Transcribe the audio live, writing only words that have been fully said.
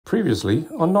Previously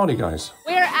on NautiGuys.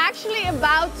 We're actually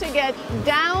about to get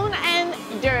down and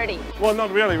dirty. Well,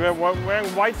 not really. We're wearing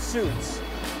white suits.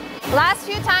 Last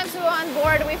few times we were on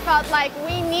board, we felt like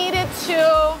we needed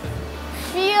to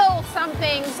feel some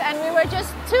things and we were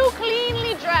just too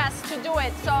cleanly dressed to do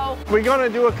it, so... We're gonna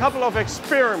do a couple of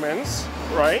experiments,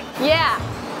 right? Yeah.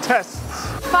 Tests.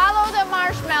 Follow the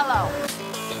marshmallow.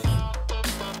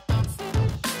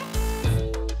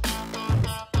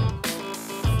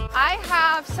 I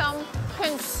have some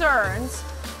concerns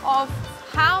of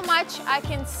how much I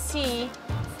can see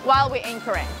while we're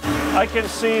anchoring. I can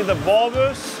see the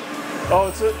bulbous. Oh,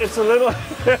 it's a little,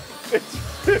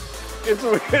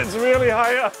 it's really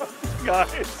high up,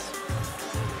 guys.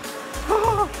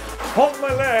 Hold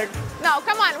my leg. No,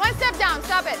 come on, one step down,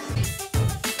 stop it.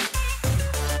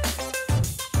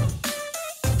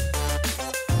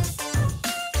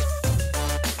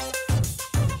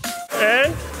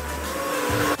 And?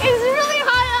 It's really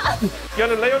high up. You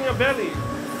gotta lay on your belly.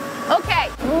 Okay,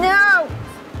 no.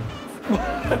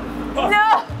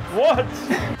 No. What?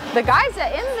 The guys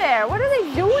are in there. What are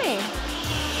they doing?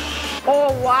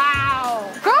 Oh, wow.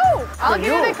 Go. I'll give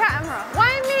you the camera.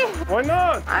 Why me? Why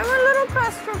not? I'm a little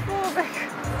claustrophobic.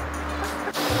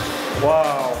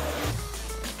 Wow.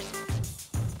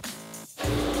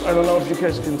 I don't know if you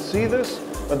guys can see this,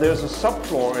 but there's a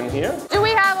subfloor in here. Do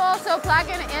we have also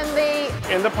plug-in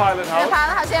in the pilot house? In the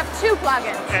pilot house, you have 2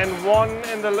 plug-ins. And one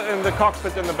in the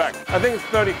cockpit in the back. I think it's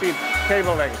 30 feet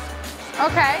cable length.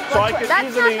 Okay. So I can that's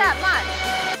easily... not that much.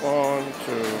 1,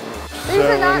 2, These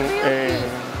are not 7, real 8,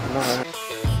 9.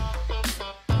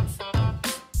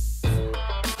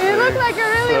 You look like a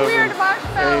really weird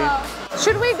marshmallow. 8.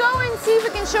 Should we go and see if we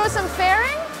can show some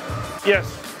fairing? Yes.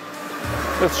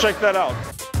 Let's check that out.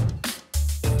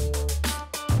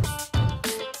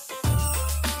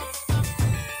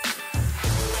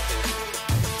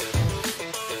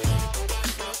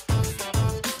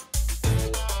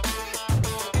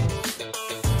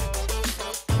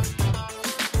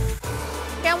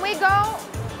 Can we go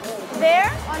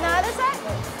there on the other side?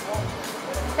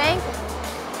 Thank you.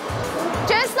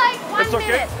 Just like 1 It's okay.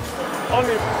 minute.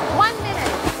 Only 1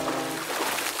 minute.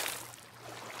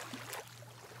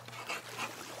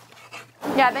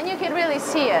 Yeah, then you can really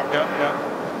see it. yeah.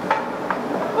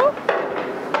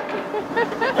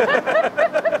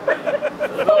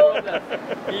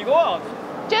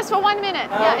 Just for 1 minute.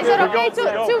 Yeah, is it okay to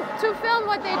film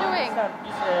what they're doing?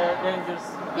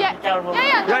 Yeah.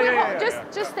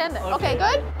 Just stand there. Okay,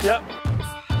 good? Yeah.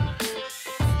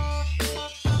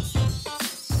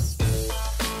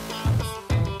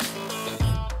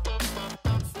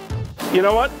 You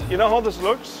know what? You know how this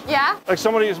looks? Yeah. Like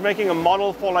somebody is making a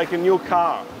model for like a new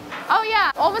car. Oh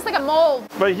yeah, almost like a mold.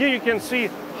 But here you can see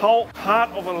how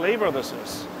hard of a labor this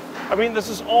is. I mean, this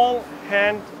is all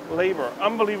hand labor.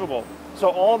 Unbelievable. So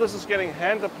all this is getting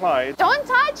hand applied. Don't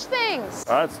touch things.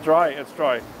 It's dry, it's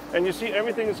dry. And you see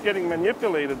everything is getting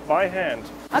manipulated by hand.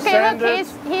 Okay, Sanded, look,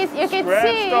 you can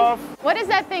see. off. What is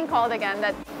that thing called again?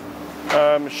 That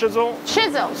Chisel.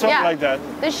 chisel. Something like that.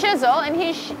 The chisel, and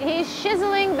he's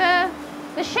chiseling the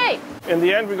shape. In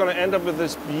the end, we're going to end up with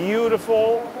this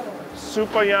beautiful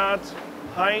super yacht,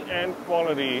 high-end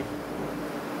quality,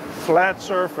 flat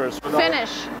surface.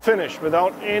 Finish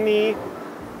without any,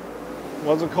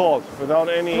 what's it called? Without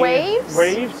any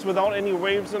waves? Without any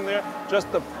waves in there.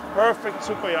 Just the perfect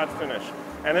super yacht finish.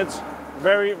 And it's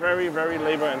very, very, very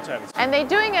labor intense. And they're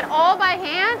doing it all by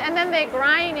hand, and then they're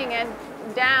grinding it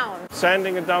down.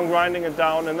 Sanding it down, grinding it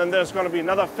down, and then there's going to be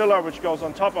another filler which goes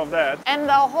on top of that. And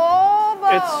the whole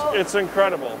boat it's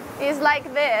incredible. is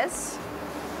like this,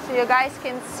 so you guys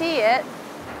can see it.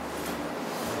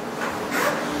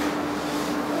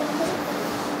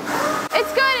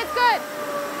 It's good, it's good.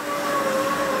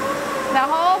 The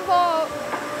whole boat,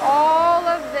 all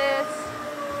of this.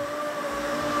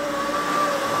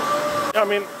 I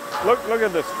mean, look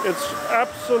at this. It's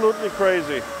absolutely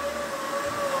crazy.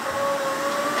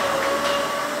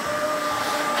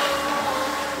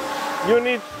 You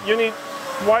need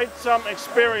quite some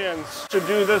experience to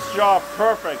do this job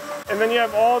perfect. And then you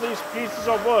have all these pieces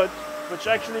of wood which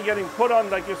are actually getting put on,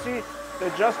 like you see, they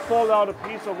just pulled out a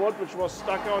piece of wood which was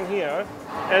stuck on here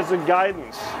as a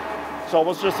guidance. So it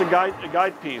was just a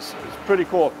guide piece. It's pretty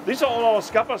cool. These are all our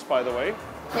scuppers, by the way.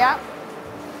 Yeah.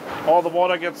 All the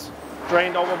water gets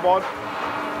drained overboard.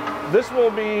 This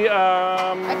will be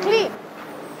a cleat.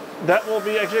 That will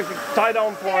be actually the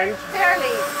tie-down point.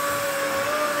 Fairly.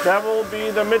 That will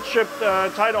be the midship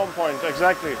tie-down point,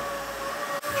 exactly.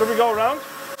 Should we go around?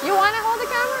 You want to hold the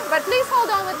camera? But please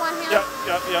hold on with one hand.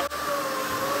 Yeah.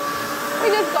 We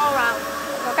just go around,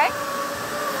 okay?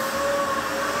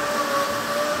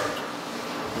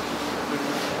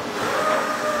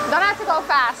 go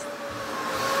fast.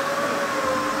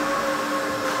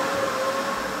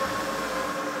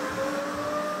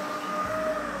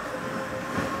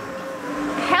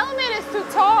 Helmet is too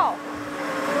tall.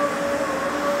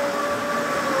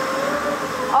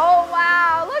 Oh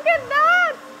wow, look at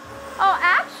that. Oh,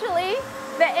 actually,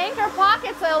 the anchor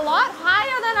pockets are a lot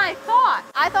higher than I thought.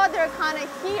 I thought they were kind of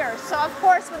here. So of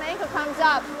course, when the anchor comes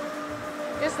up,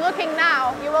 just looking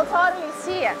now, you will totally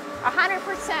see it,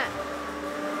 100%.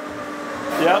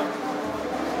 Yeah.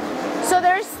 So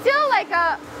there's still like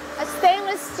a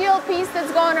stainless steel piece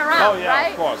that's going around, Oh yeah,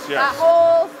 right? of course, yes. A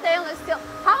whole stainless steel.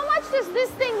 How much does this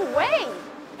thing weigh?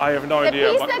 I have no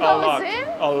idea, piece but that a goes lot, in?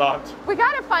 a lot. We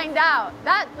gotta find out.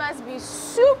 That must be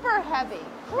super heavy,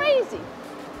 crazy.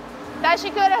 That she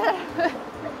could have.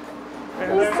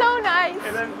 He's so nice.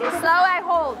 And then look. Slow, I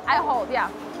hold,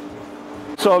 yeah.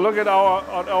 So look at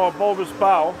our bulbous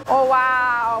bow. Oh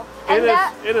wow. And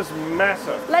It is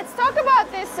massive. let's talk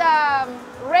about this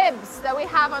ribs that we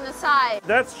have on the side.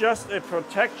 That's just a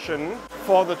protection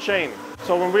for the chain.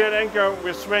 So when we're at anchor,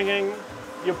 we're swinging,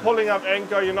 you're pulling up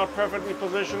anchor, you're not perfectly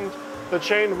positioned, the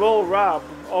chain will rub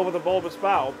over the bulbous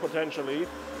bow potentially.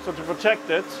 So to protect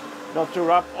it, not to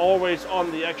rub always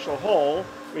on the actual hull,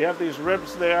 we have these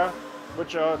ribs there,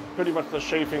 which are pretty much the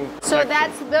chafing So protection.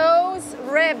 that's those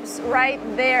ribs right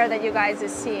there that you guys are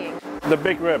seeing. The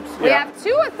big ribs. We yeah. have 2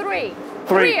 or 3?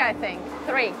 Three. 3, I think.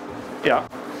 3. Yeah.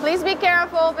 Please be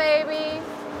careful, baby.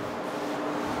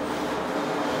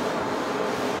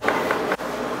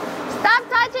 Stop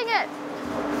touching it.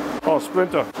 Oh,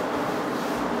 splinter.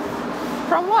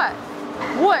 From what?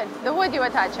 Wood. The wood you were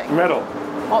touching. Metal.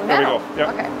 Oh, There we metal. go,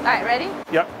 yeah. Okay. All right, ready?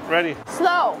 Yeah, ready.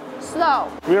 Slow. Slow.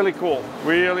 Really cool.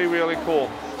 Really, really cool.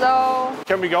 So,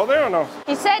 Can we go there or no?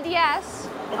 he said yes.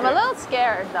 I'm a Okay. little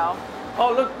scared, though.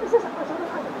 Oh, look.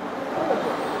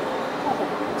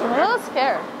 I'm a little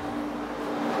scared.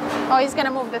 Oh, he's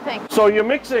gonna move the thing. So you're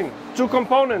mixing 2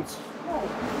 components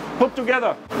put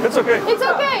together. It's okay. It's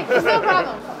okay. It's no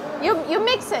problem. You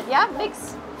mix it, yeah?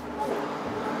 Mix.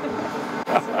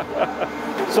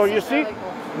 So you see, really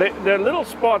cool. there are little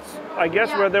spots, I guess,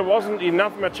 Yeah. where there wasn't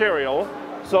enough material.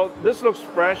 So this looks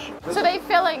fresh. So they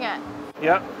filling it.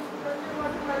 Yeah.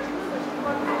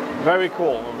 Very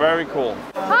cool. Very cool.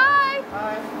 Hi.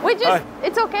 Hi. We just, Hi.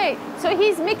 it's okay. So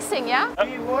he's mixing, yeah?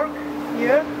 We work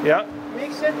here, Yeah.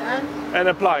 mix it And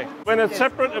apply. When it's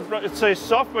separate, it says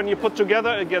soft. When you put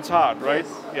together, it gets hard, right?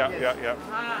 Yes, Yeah, yes. yeah.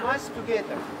 mash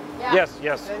together. Yeah. Yes,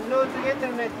 yes. And no together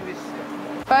net with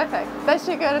Perfect.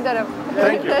 Teşekkür ederim.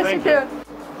 Thank you, thank Teşekkür.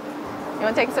 You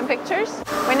want to take some pictures?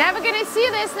 We're never going to see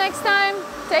this next time.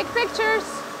 Take pictures.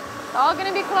 It's all going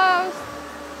to be closed.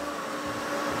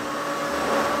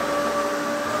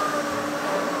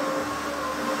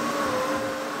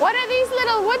 What are these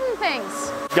little wooden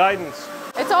things? Guidance.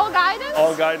 It's all guidance?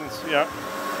 All guidance, yeah.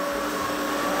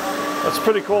 That's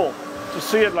pretty cool to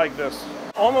see it like this.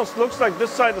 Almost looks like this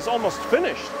side is almost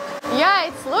finished. Yeah,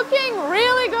 it's looking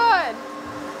really good.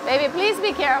 Baby, please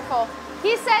be careful.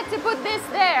 He said to put this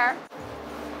there.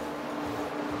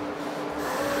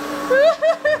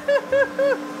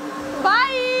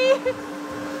 Bye!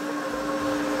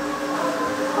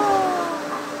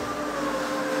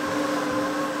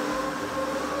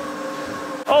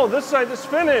 Oh, this side is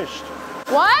finished.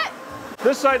 What?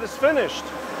 This side is finished.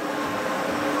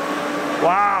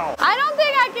 Wow. I don't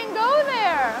think I can go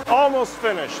there. Almost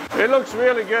finished. It looks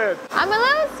really good. I'm a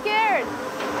little scared.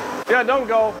 Yeah, don't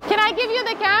go. Can I give you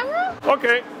the camera?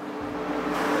 Okay.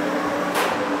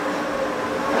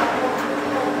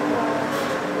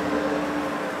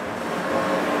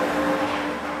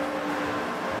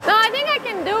 No, I think I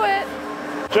can do it.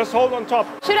 Just hold on top.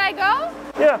 Should I go?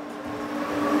 Yeah.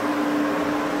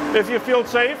 If you feel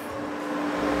safe,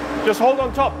 just hold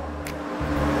on top.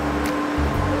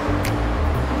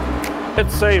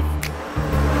 It's safe.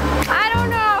 I don't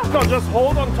know. No, just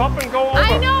hold on top and go over.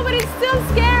 I know, but it's still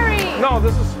scary. No,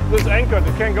 this is anchored.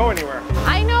 It can't go anywhere.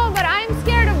 I know, but I'm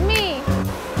scared of me.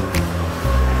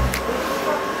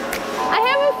 I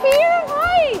have a fear of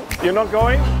heights. You're not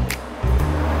going?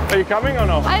 Are you coming or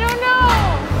no? I don't know.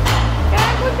 Can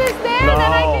I put this there? No.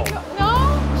 Then I can go. No?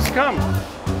 Just come.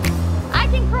 I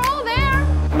can crawl there.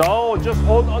 No, just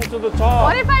hold on to the top.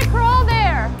 What if I crawl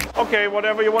there? Okay,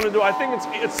 whatever you want to do. I think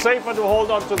it's safer to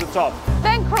hold on to the top.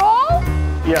 Then crawl?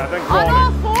 Yeah, then On crawl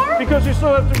all in. fours? Because you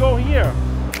still have to go here.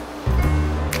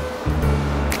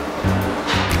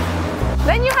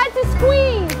 Then you had to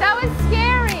squeeze. That was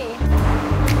scary.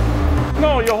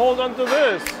 No, you hold on to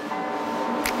this.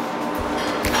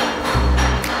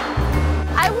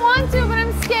 I want to, but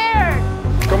I'm scared.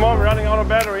 Come on, we're running out of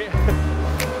battery.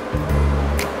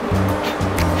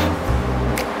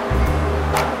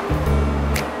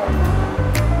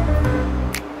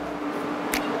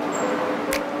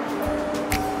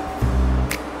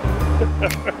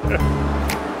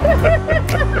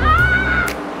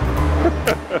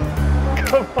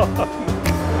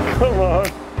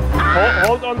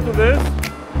 onto this.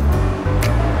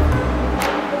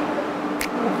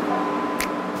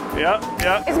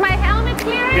 Yeah. Is my helmet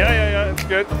clearing? Yeah, it's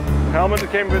good. Helmet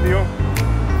came with you.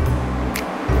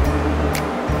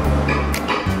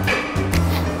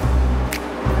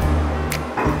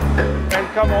 And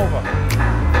come over.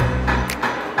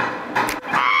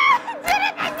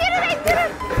 I did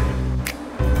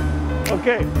it!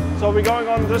 Okay, so we're going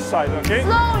on this side, okay?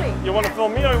 Slowly. You want to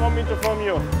film me or you want me to film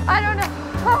you? I don't know.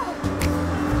 Oh,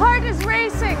 heart is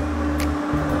racing.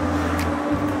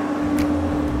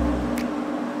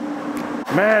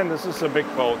 Man, this is a big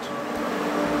boat.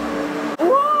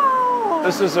 Whoa!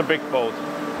 This is a big boat.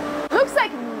 Looks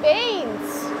like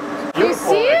veins. Beautiful, you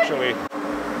see it? actually.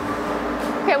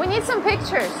 Okay, we need some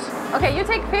pictures. Okay, you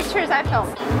take pictures, I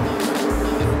film.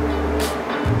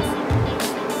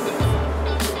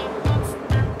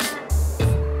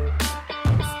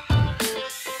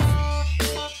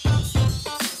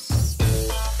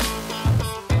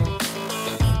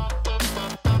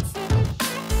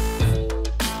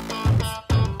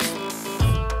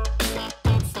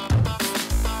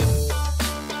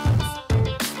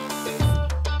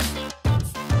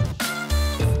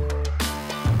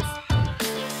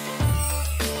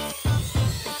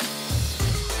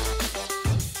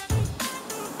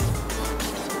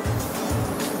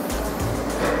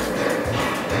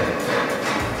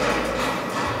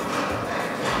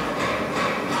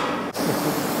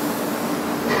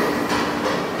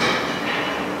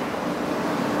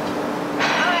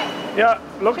 Yeah,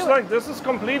 looks like this is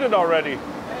completed already.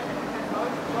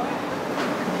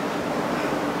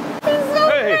 It's so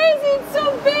Hey. crazy, it's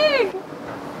so big.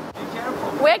 Be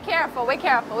careful. We're careful, we're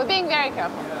careful. We're being very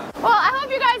careful. Well, I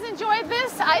hope you guys enjoyed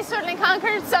this. I certainly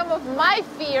conquered some of my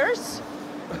fears.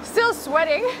 Still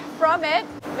sweating from it.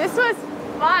 This was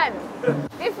fun.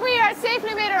 If we are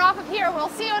safely made it off of here, we'll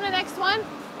see you on the next one.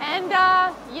 And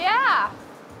yeah.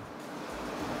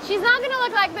 She's not gonna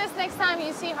look like this next time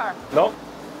you see her. No?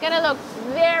 Gonna look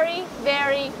very,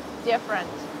 very different.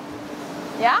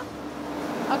 Yeah?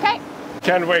 Okay.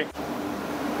 Can't wait.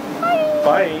 Bye.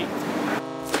 Bye.